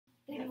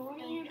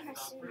morning and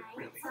Preston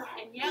nights.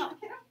 And yell.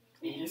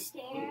 Please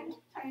stand.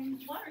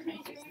 Raise your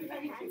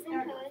hands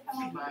and hoods.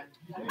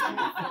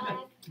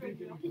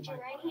 Put your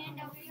right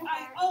hand over your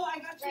heart.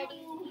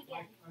 Ready,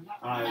 begin.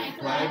 I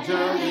pledge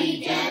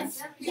allegiance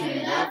to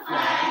the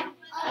flag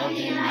of the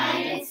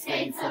United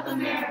States of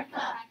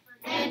America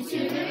and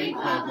to the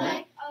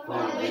republic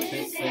for which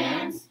it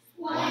stands,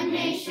 one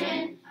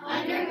nation,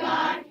 under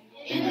God,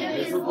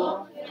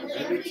 indivisible, with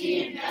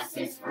liberty and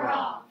justice for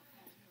all.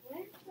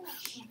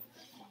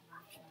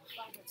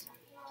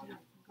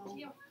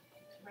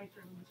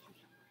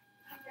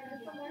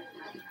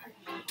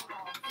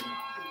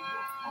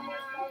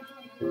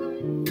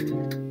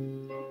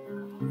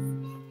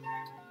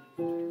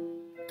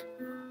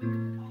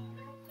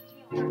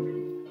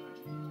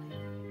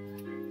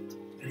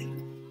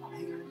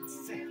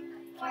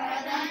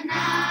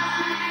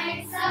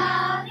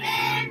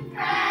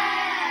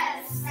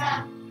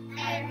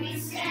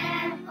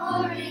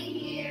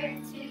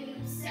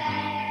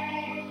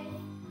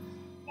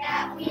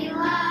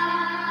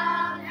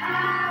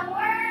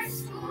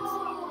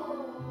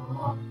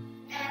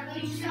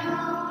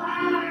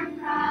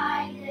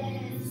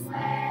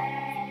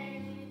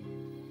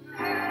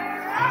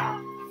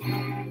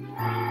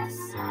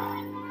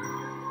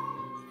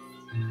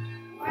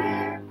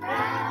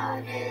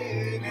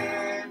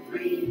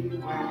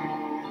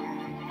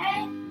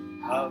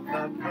 Of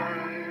the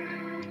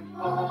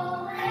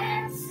purple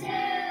and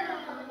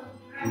silver,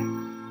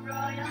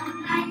 royal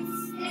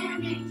knights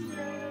standing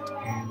true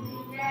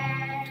every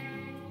day.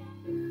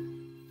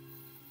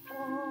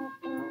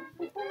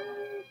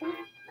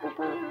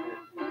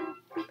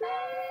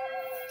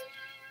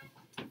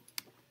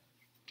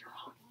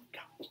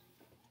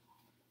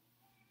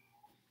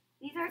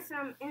 These are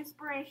some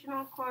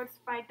inspirational quotes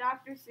by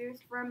Dr. Seuss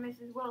from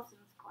Mrs.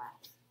 Wilson's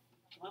class.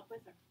 Go up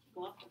with her.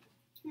 Go up with her.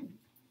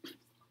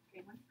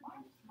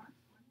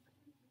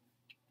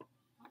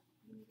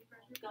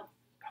 Go.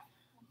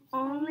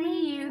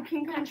 Only you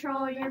can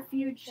control your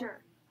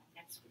future.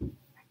 Next week.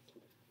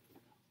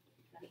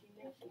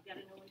 You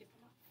gotta know when to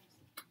come up.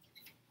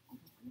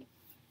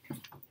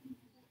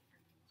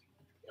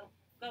 Go.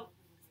 Go.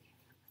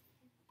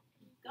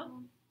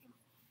 Go.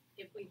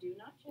 If we do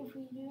not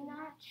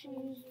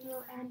choose,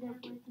 We'll end up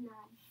with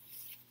none.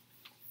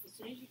 as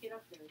soon as you get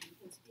up there, you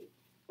can speak.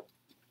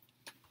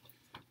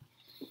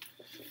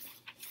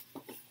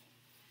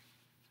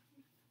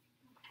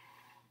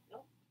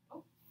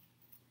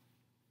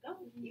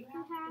 You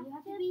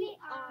have to be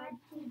odd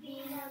to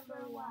be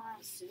number one.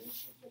 As soon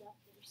as you get up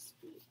there,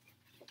 speak.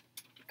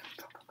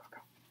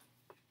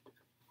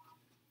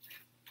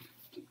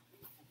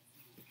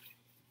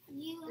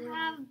 You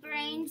have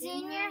brains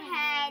in your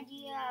head,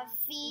 you have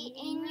feet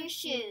in your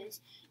shoes.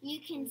 You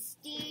can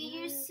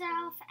steer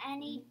yourself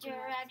any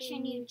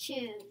direction you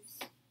choose.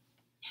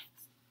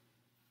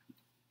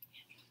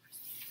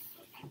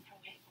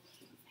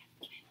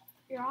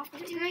 You're off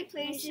to great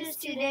places,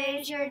 today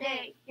is your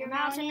day. Your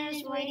mountain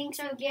is waiting,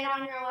 so get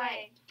on your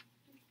way.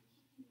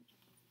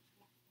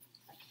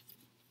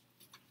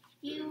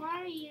 You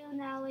are you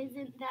now,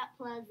 isn't that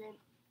pleasant?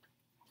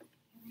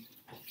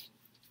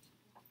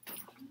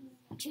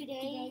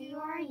 Today you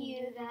are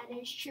you, that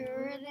is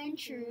truer than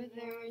true.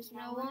 There is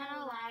no one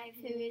alive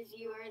who is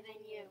youer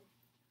than you.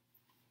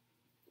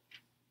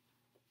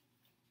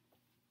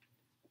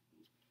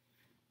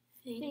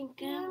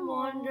 Think and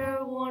wonder,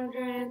 wonder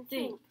and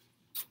think.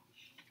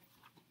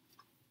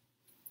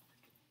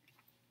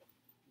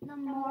 The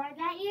more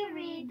that you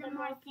read, the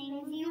more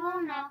things you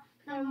will know.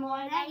 The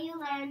more that you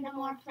learn, the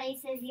more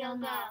places you'll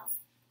go.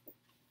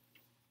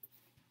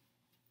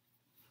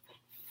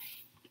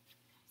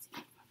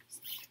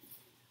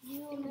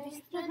 You'll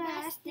miss the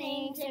best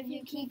things if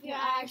you keep your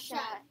eyes shut.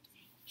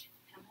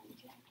 Come on,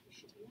 Jack. You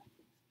should be up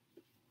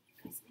there. You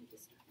guys need to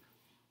start.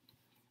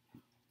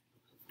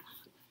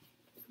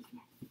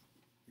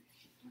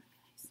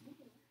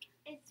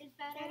 It's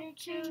better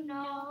to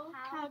know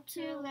how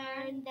to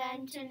learn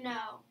than to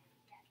know.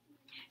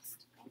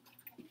 Next.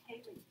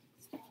 Haley,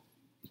 stop.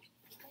 You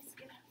guys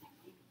get up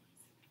there.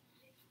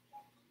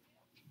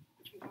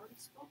 If you've already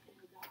spoken,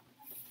 we got it.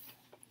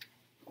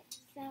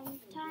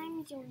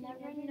 Sometimes you'll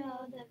never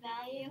know the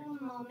value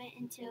of a moment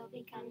until it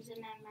becomes a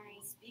memory.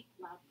 Speak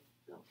loud.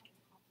 Go.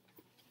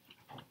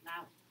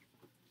 Loud.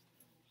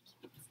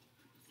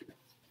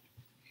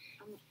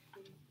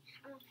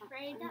 I'm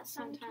afraid that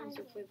sometimes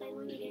we'll play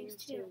winning games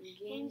too.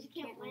 Games you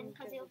can't win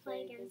because you'll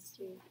play against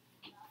you.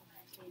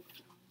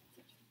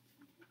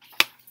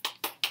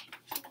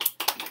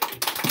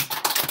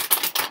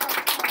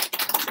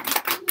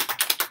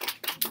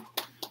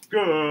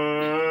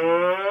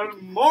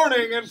 Good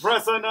morning,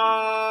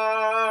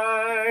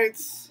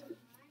 Impressionites!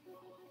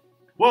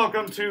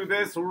 Welcome to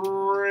this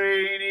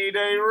rainy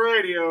day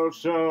radio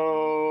show.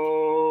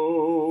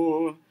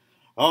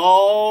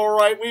 All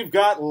right, we've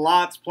got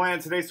lots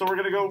planned today, so we're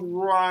going to go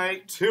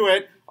right to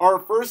it. Our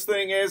first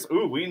thing is,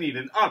 we need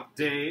an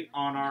update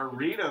on our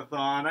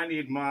readathon. I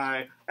need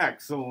my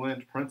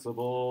excellent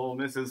principal,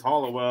 Mrs.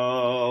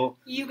 Hollowell.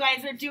 You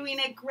guys are doing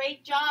a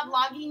great job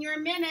logging your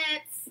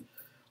minutes.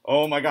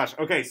 Oh my gosh.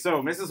 Okay,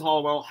 so Mrs.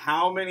 Hollowell,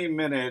 how many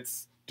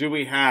minutes do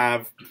we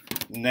have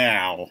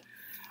now?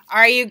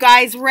 Are you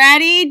guys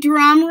ready?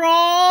 Drum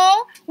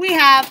roll. We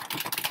have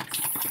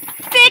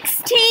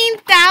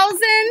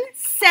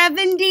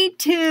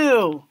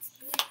 16,072.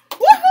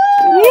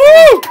 Woohoo!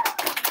 Woo!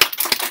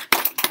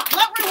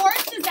 What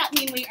rewards does that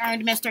mean we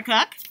earned, Mr.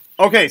 Cook?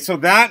 Okay, so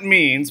that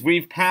means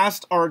we've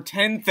passed our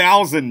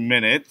 10,000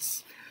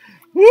 minutes.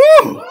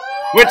 Woo!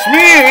 Which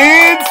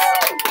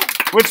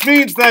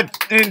means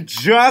that in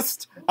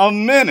just a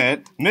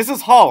minute,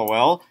 Mrs.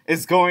 Hollowell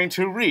is going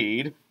to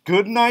read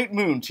Goodnight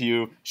Moon to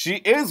you. She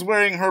is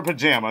wearing her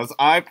pajamas,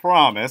 I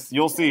promise.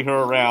 You'll see her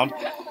around.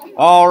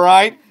 All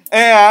right.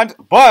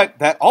 But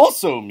that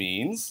also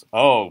means,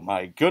 oh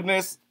my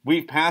goodness,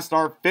 we've passed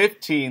our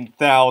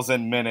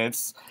 15,000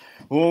 minutes.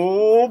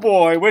 Oh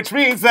boy, which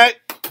means that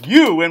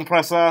you,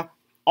 Impressa,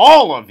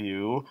 all of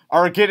you,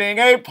 are getting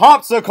a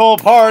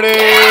popsicle party!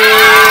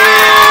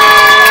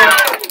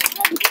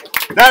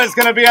 That is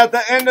going to be at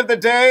the end of the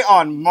day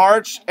on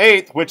March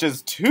 8th, which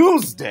is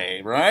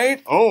Tuesday,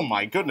 right? Oh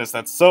my goodness,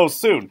 that's so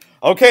soon.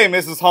 Okay,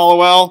 Mrs.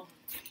 Hollowell,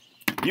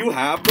 you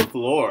have the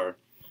floor.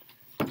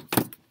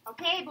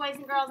 Okay, boys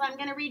and girls, I'm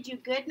going to read you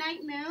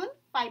Goodnight Moon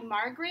by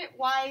Margaret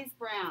Wise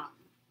Brown.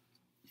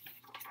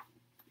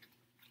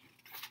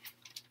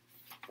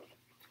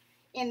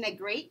 In the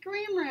great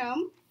green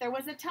room, there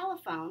was a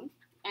telephone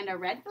and a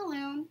red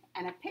balloon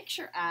and a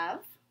picture of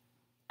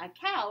a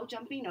cow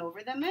jumping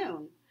over the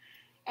moon.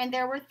 And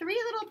there were 3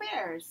 little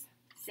bears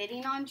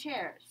sitting on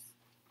chairs,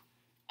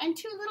 and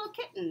 2 little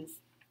kittens,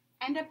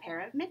 and a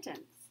pair of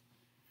mittens,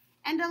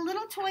 and a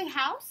little toy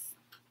house,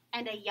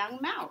 and a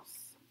young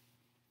mouse,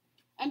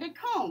 and a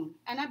comb,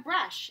 and a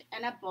brush,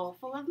 and a bowl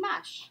full of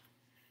mush,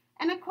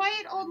 and a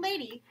quiet old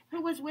lady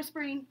who was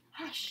whispering,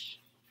 "Hush."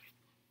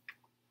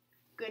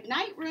 Good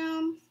night,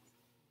 room.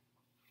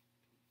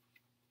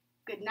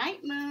 Good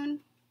night,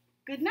 moon.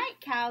 Good night,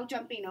 cow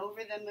jumping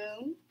over the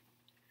moon.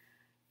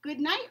 Good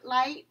night,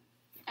 light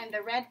and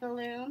the red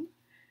balloon.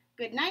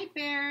 Good night,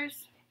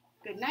 bears.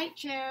 Good night,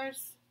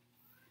 chairs.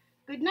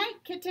 Good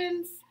night,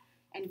 kittens,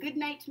 and good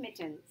night,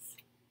 mittens.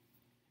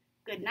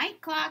 Good night,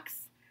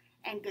 clocks,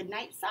 and good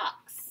night,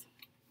 socks.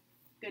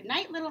 Good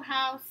night, little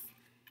house,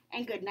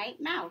 and good night,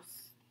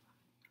 mouse.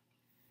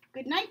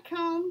 Good night,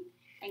 comb,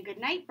 and good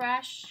night,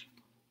 brush.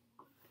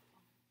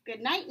 Good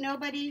night,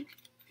 nobody.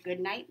 Good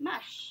night,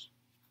 mush.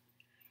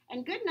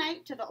 And good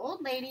night to the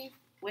old lady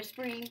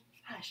whispering,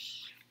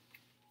 "Hush."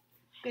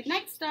 Good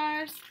night,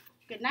 stars.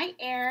 Good night,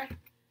 air.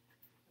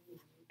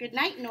 Good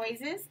night,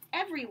 noises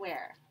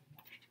everywhere.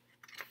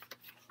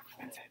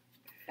 That's it.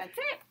 That's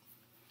it.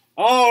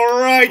 All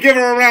right, give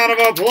her a round of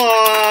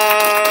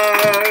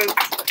applause.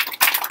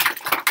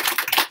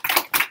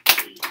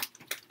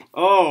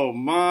 Oh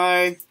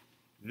my,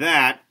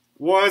 that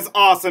was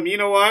awesome. You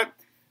know what?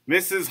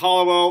 Mrs.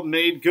 Hollowell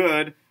made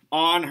good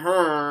on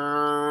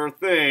her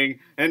thing.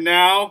 And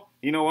now,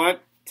 you know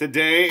what?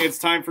 Today it's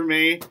time for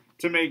me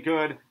to make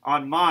good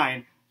on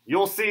mine.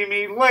 You'll see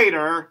me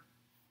later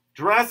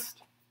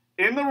dressed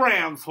in the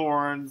ram's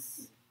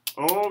horns.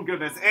 Oh,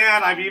 goodness.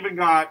 And I've even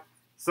got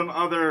some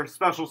other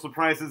special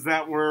surprises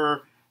that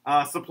were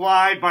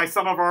supplied by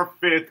some of our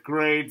 5th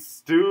grade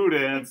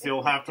students.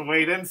 You'll have to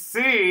wait and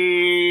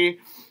see.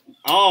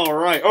 All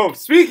right. Oh,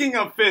 speaking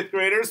of 5th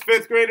graders,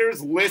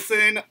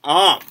 listen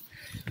up.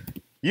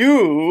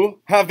 You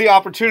have the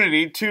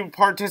opportunity to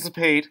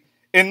participate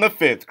in the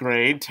 5th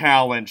grade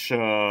talent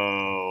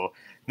show.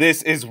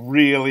 This is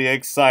really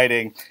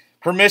exciting.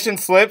 Permission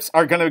slips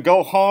are going to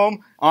go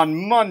home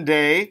on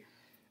Monday,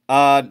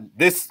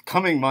 this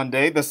coming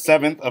Monday, the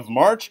 7th of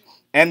March,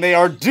 and they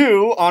are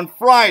due on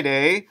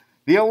Friday,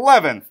 the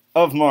 11th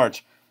of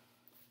March.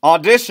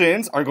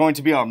 Auditions are going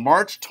to be on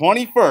March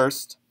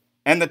 21st,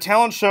 and the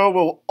talent show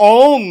will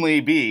only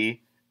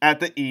be at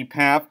the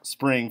EPAF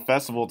Spring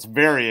Festival. It's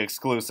very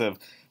exclusive.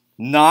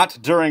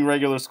 Not during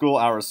regular school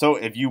hours. So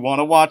if you want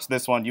to watch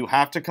this one, you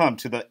have to come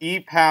to the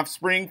EPAF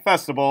Spring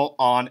Festival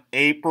on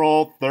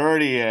April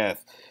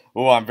 30th.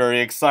 Oh, I'm very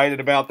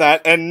excited about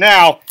that. And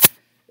now,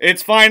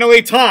 it's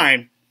finally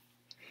time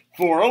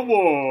for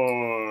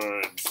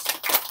awards.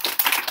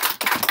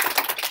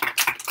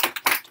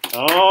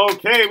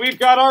 Okay, we've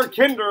got our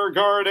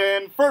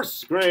kindergarten,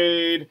 1st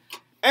grade,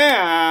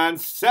 and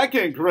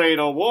 2nd grade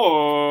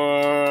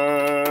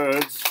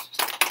awards.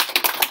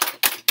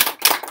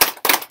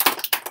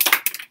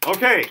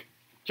 Okay,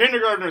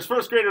 kindergartners,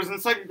 1st graders, and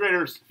 2nd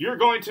graders, you're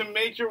going to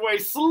make your way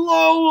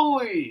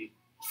slowly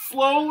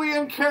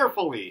and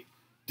carefully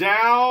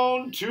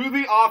down to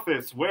the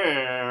office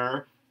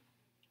where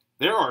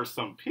there are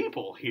some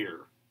people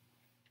here.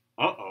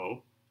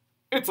 Uh-oh.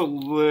 It's a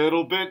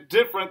little bit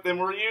different than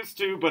we're used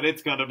to, but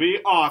it's going to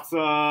be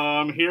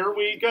awesome. Here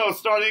we go,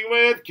 starting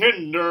with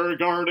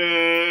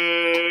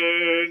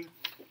kindergarten.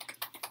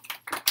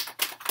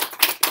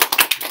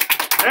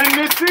 And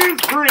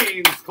Mrs.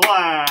 Breen's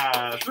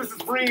class.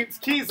 Mrs. Breen's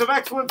keys of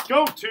excellence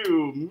go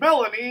to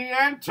Melanie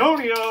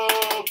Antonio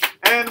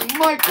and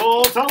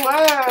Michael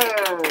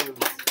Telez.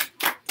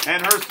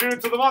 And her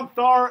students of the month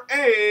are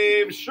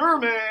Abe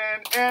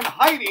Sherman and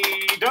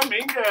Heidi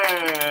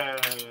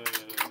Dominguez.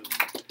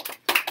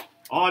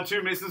 On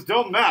to Mrs.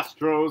 Del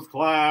Mastro's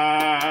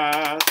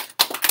class.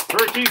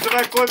 Her keys of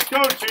excellence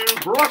go to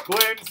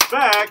Brooklyn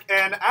Speck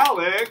and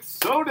Alex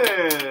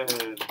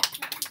Soden.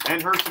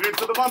 And her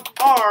students of the month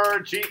are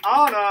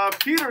Gianna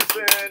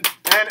Peterson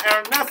and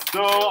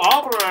Ernesto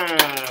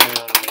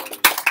Alvarez.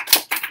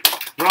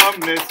 From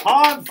Miss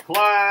Hahn's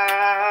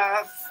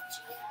class,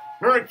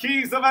 her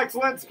keys of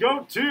excellence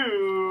go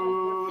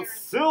to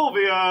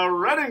Sylvia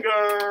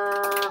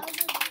Redinger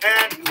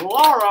and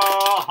Clara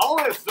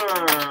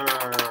Hollister.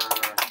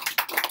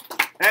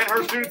 And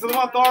her students of the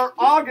month are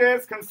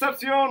August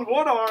Concepcion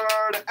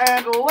Woodard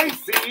and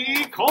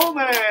Lacey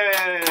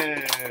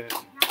Coleman.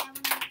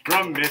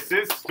 From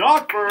Mrs.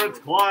 Stockford's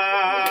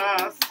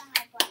class,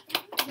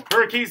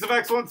 her keys of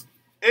excellence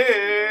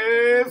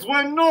is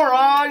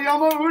Winora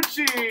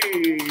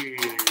Yamauchi.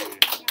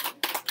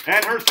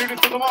 And her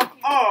students of the month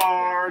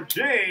are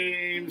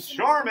James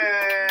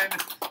Sharman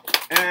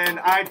and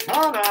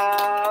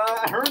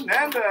Aitana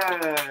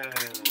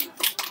Hernandez.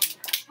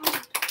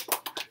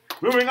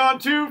 Moving on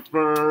to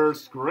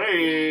first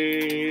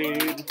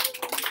grade.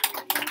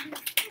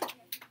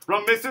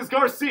 From Mrs.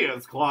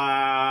 Garcia's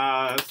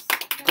class,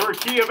 her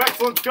key of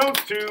excellence goes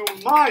to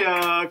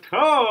Maya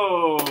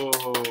Ko.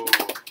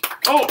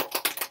 Oh,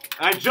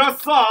 I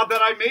just saw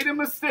that I made a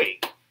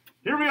mistake.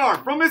 Here we are.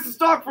 From Mrs.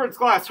 Stockford's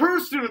class, her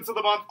students of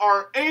the month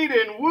are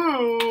Aiden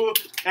Wu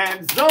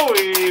and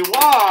Zoe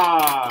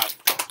Watt.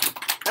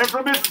 And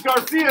from Mrs.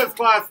 Garcia's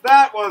class,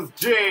 that was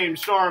James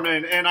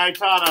Sharman and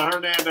Aitana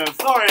Hernandez.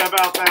 Sorry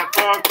about that,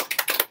 folks.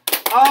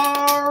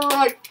 All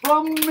right,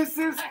 from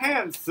Mrs.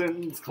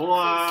 Hanson's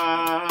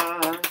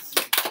class,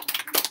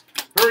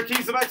 her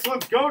keys of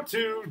excellence go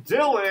to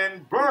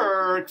Dylan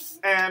Burks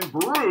and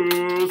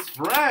Bruce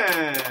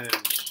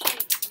French.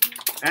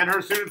 And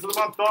her students of the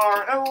month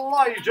are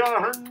Elijah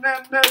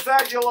Hernandez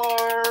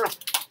Aguilar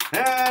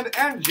and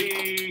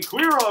Angie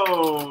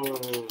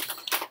Quiros.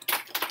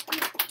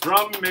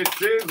 From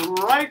Mrs.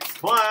 Wright's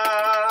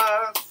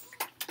class,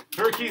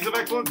 her keys of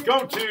excellence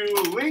go to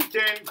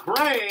Lincoln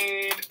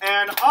Crane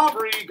and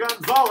Aubrey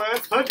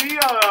Gonzalez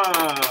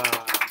Padilla.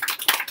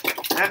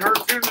 And her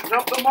student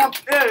of the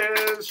month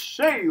is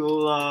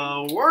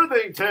Shayla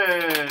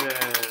Worthington.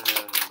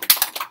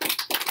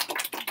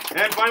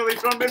 And finally,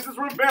 from Mrs.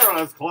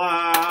 Rivera's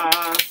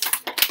class,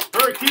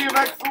 her key of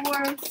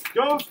excellence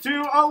goes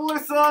to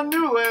Alyssa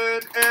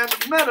Newland and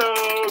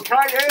Meadow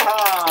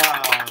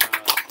Calleja.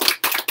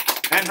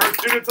 And her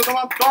students of the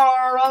month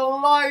are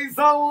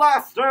Eliza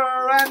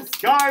Laster and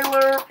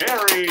Skylar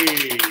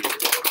Perry.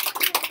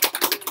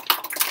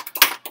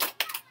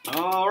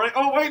 All right.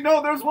 Oh, wait,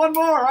 no, there's one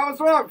more. I was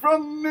wrong.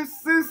 From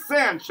Mrs.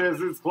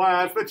 Sanchez's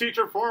class, the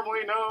teacher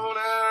formerly known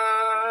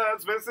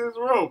as Mrs.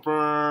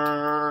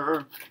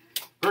 Roper.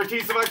 Her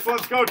keys of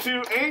excellence go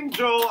to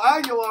Angel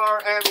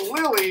Aguilar and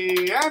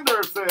Lily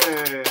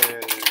Anderson.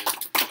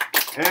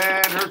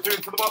 And her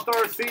students of the month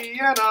are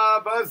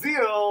Sienna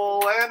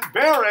Bazile and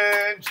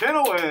Baron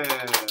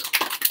Chenoweth.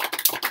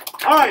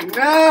 All right,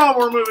 now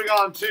we're moving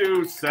on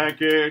to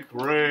second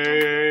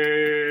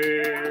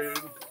grade.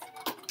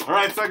 All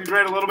right, second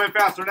grade, a little bit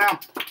faster now.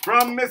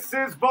 From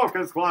Mrs.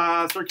 Boca's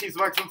class, her keys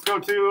of excellence go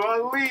to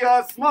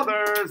Aaliyah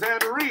Smothers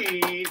and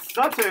Reed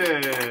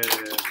Sutton.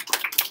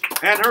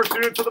 And her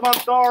students of the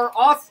month are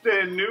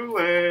Austin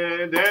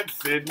Newland and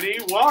Sydney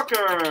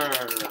Walker.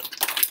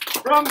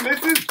 From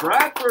Mrs.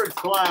 Bradford's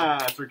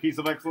class, her keys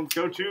of excellence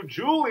go to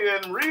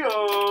Julian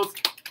Rios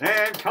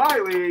and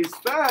Kylie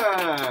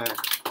Speck.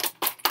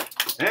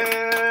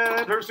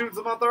 And her students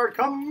of the month are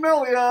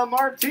Camelia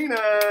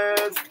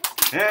Martinez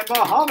and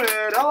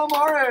Mohammed El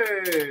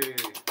Amare.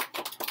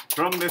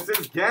 From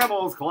Mrs.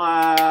 Gamel's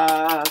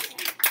class,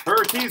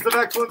 her keys of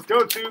excellence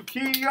go to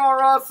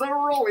Kiara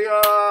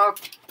Sarolia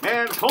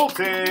and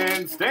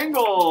Colton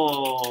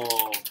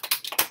Stengel.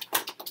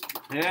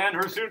 And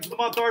her students of the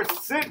month are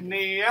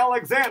Sydney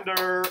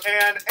Alexander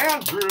and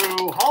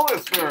Andrew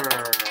Hollister.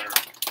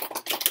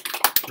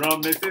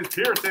 From Mrs.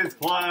 Pierce's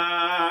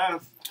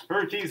class,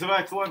 her keys of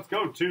excellence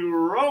go to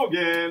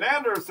Rogan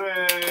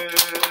Anderson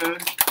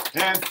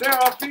and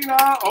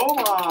Serafina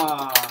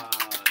Oman.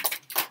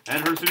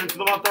 And her students of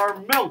the month are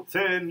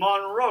Milton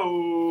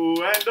Monroe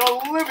and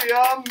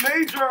Olivia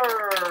Major.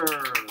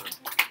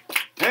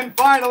 And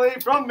finally,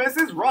 from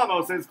Mrs.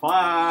 Ramos's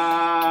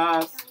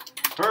class,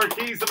 her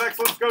keys of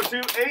excellence go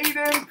to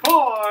Aiden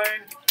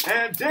Coyne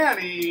and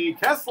Danny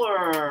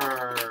Kessler.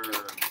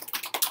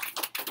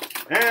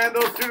 And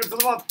those students of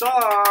the month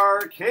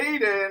are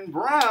Caden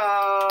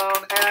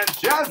Brown and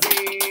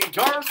Jazzy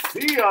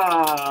Garcia.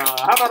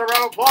 How about a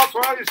round of applause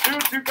for all your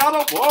students who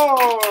got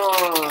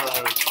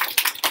awards?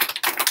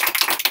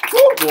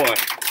 Oh boy.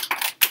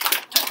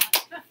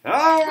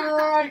 All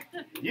right.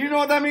 You know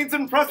what that means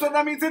in Preston?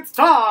 That means it's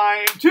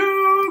time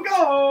to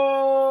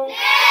go.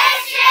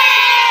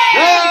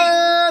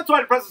 That's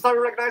right, Preston. It's time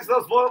to recognize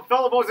those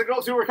fellow boys and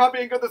girls who were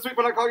copying good this week.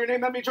 When I call your name,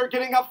 that means you're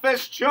getting a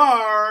fish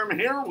charm.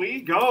 Here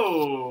we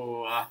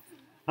go.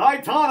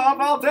 Aitana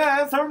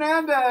Valdez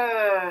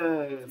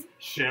Hernandez,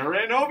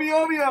 Sharon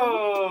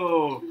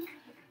Obiobio,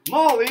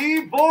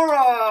 Molly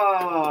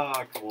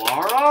Bora,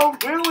 Clara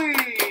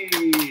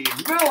Willie,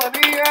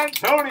 Melanie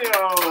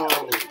Antonio,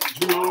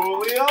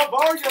 Julia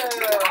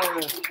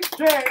Vargas,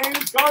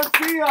 James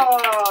Garcia,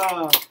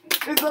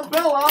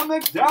 Isabella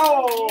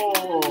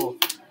McDowell,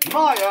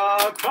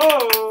 Maya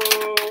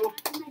Coe,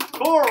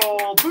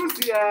 Coral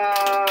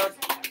Busiak,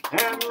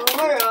 and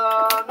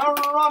Leah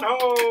Naranjo.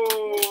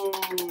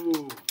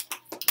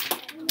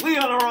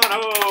 Leah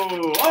Naranjo.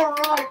 All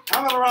right,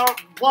 having a round of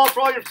applause for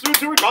all your students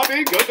who are not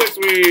being good this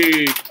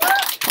week.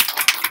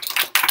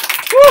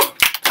 Woo!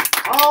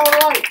 All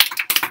right.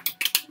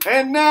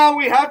 And now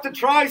we have to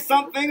try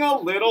something a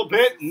little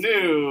bit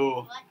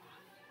new.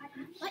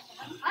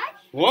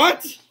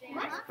 What?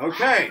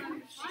 Okay.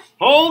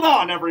 Hold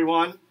on,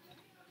 everyone.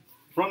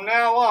 From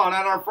now on,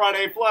 at our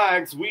Friday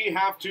Flags, we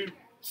have to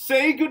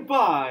say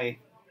goodbye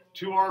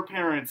to our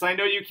parents. I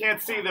know you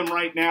can't see them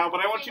right now, but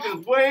I want you to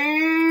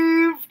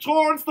wave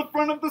towards the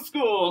front of the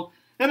school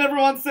and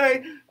everyone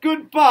say,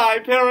 goodbye,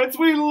 parents,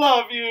 we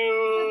love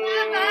you.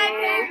 Bye,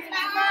 parents. I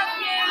love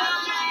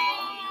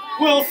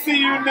you. We'll see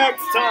you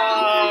next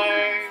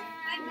time.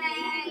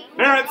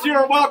 Parents,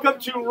 you're welcome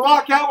to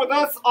rock out with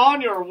us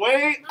on your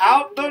way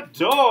out the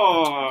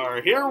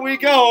door. Here we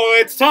go.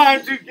 It's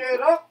time to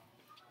get up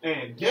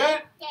and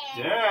get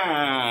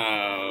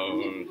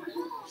down.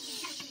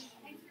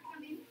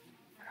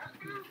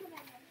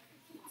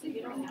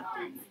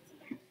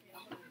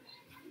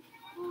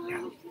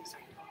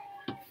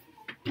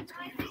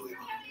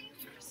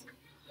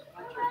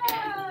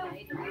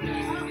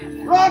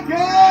 Rock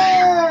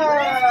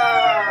out!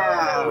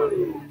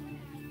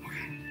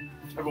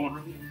 Everyone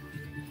ready?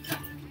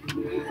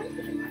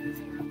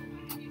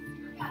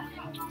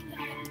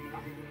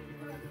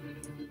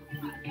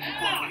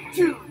 1,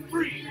 2,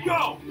 3,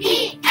 go!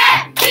 E-M-P-R-E-S-A!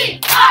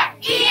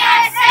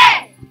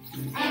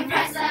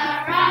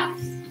 Impressa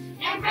rocks!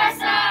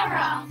 Impressa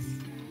rocks!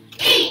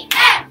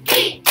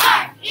 E-M-P-R-E-S-A!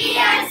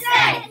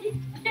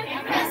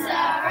 Impressa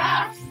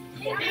rocks!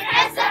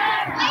 Impressa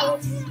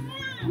rocks!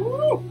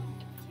 Woo!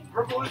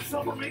 Purple and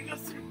silver make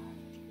us sing.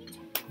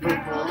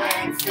 Purple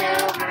and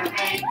silver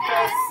make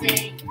us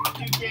sing.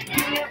 You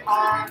can hear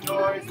our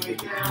noise way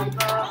down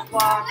the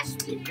block.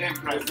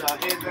 Impressa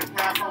is a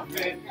castle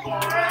fit for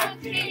a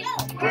king.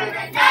 We're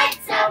the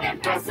Knights of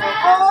Impressa!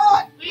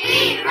 What? We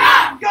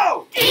rock!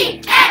 Go!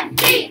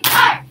 E-M-P-R-E-S-A!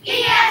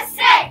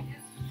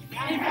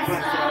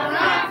 Impressa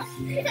rocks!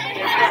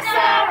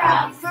 Impressa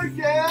rocks!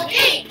 Again!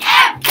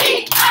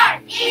 E-M-P-R-E-S-A!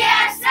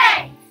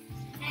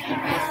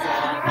 Impressa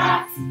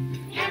rocks!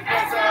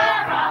 Impressa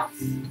rocks!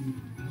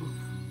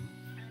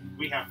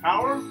 We have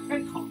power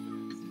and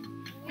confidence.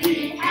 We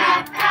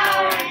have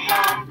power and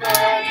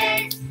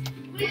confidence.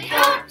 We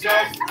don't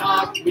just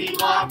talk, we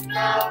walk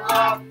the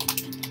walk.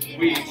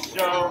 We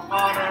show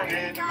honor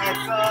and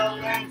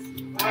excellence.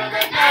 We're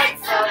the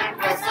Knights of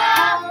Impressa.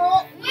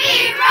 We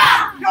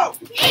rock! Go!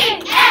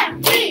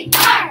 E-M-P-R-E-S-A!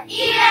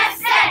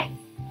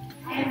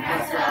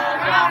 Impressa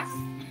rocks!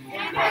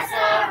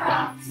 Impressa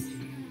rocks!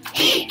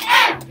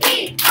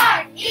 E-M-P-R-E-S-A!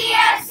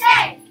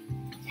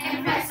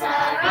 Impressa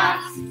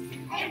rocks!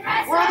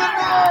 Impressa We're the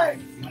rocks!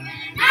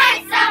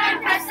 Knights! Knights of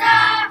Impressa!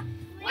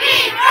 We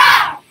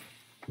rock!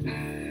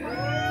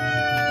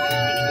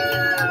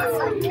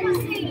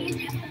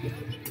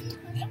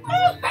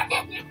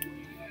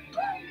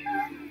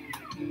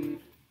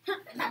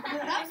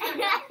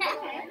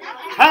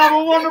 Have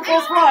a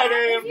wonderful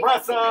Friday,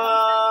 Impressa!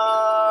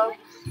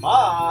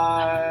 Bye!